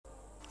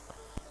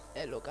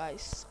Hello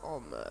guys,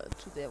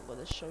 today I'm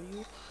gonna show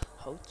you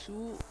how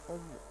to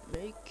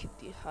make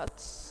the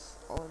hats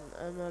on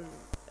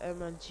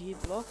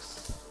MLGBLOX.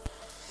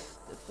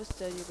 The first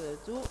thing you're gonna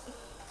do,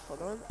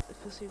 hold on, the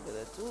first thing you're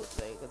gonna do,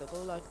 then you're gonna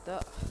go like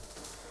that,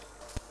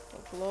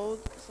 upload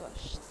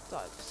 /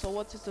 type. So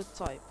what is the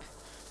type?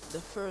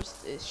 The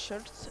first is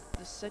shirts,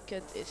 the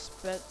second is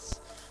pants,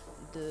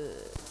 the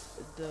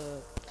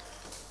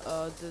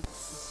the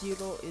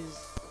zero is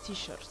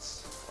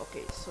t-shirts.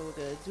 Okay, so we're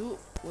gonna do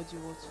what you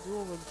want to do.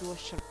 We're gonna do a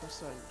shirt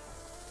person.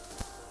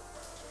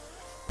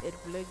 It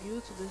will bring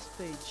you to this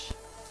page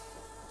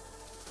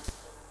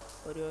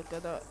where you're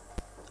gonna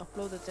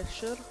upload the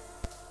texture.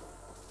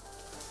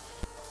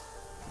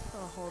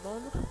 Hold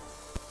on.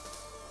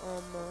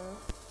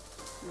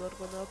 You are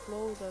gonna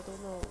upload, I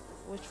don't know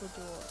which one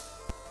you want.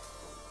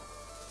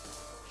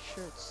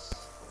 Shirts.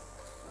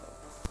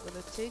 I'm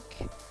gonna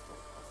take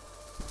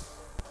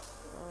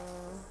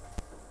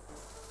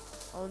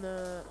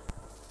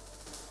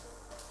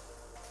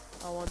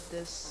I want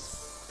this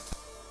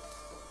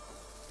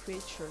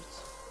create shirt.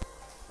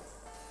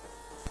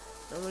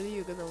 Normally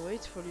you're gonna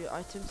wait for your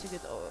item to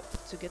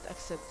get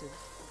accepted.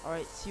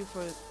 Alright, see you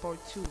for part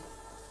 2.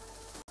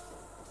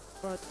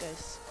 Alright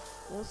guys,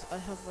 once I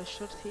have my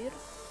shirt here,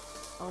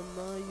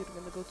 now you're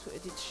gonna go to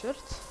edit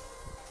shirt.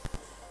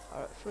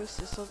 Alright,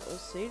 first it's not on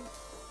sale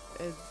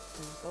and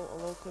there's no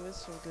allow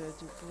comments, so we're gonna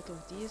do both of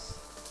these.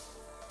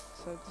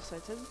 So this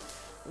item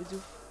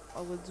I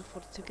will do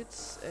 4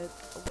 tickets and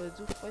I'm gonna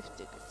do 5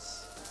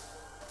 tickets.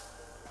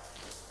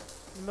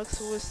 The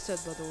maximum is 10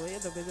 by the way,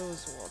 and the minimum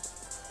is 1.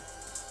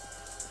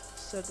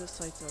 Set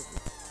this item.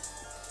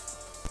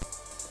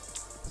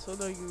 So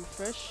now you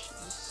refresh,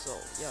 so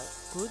yeah,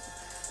 good.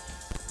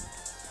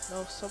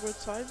 Now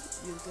summertime,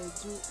 you're gonna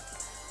do,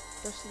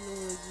 that's what you're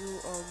gonna do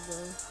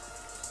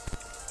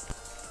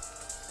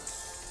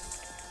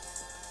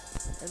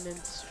and then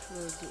this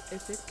will do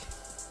epic.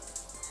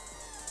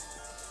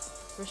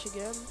 Refresh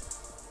again.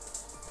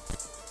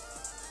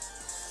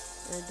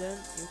 And then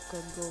you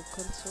can go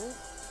console.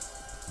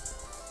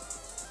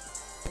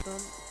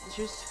 Then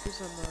just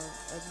press on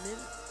admin.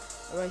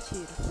 Right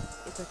here,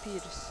 it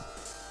appears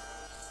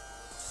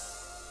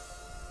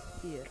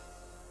here.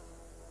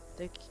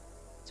 Thanks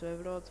to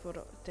everyone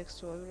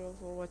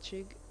for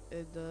watching,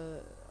 and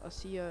I'll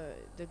see you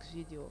next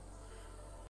video.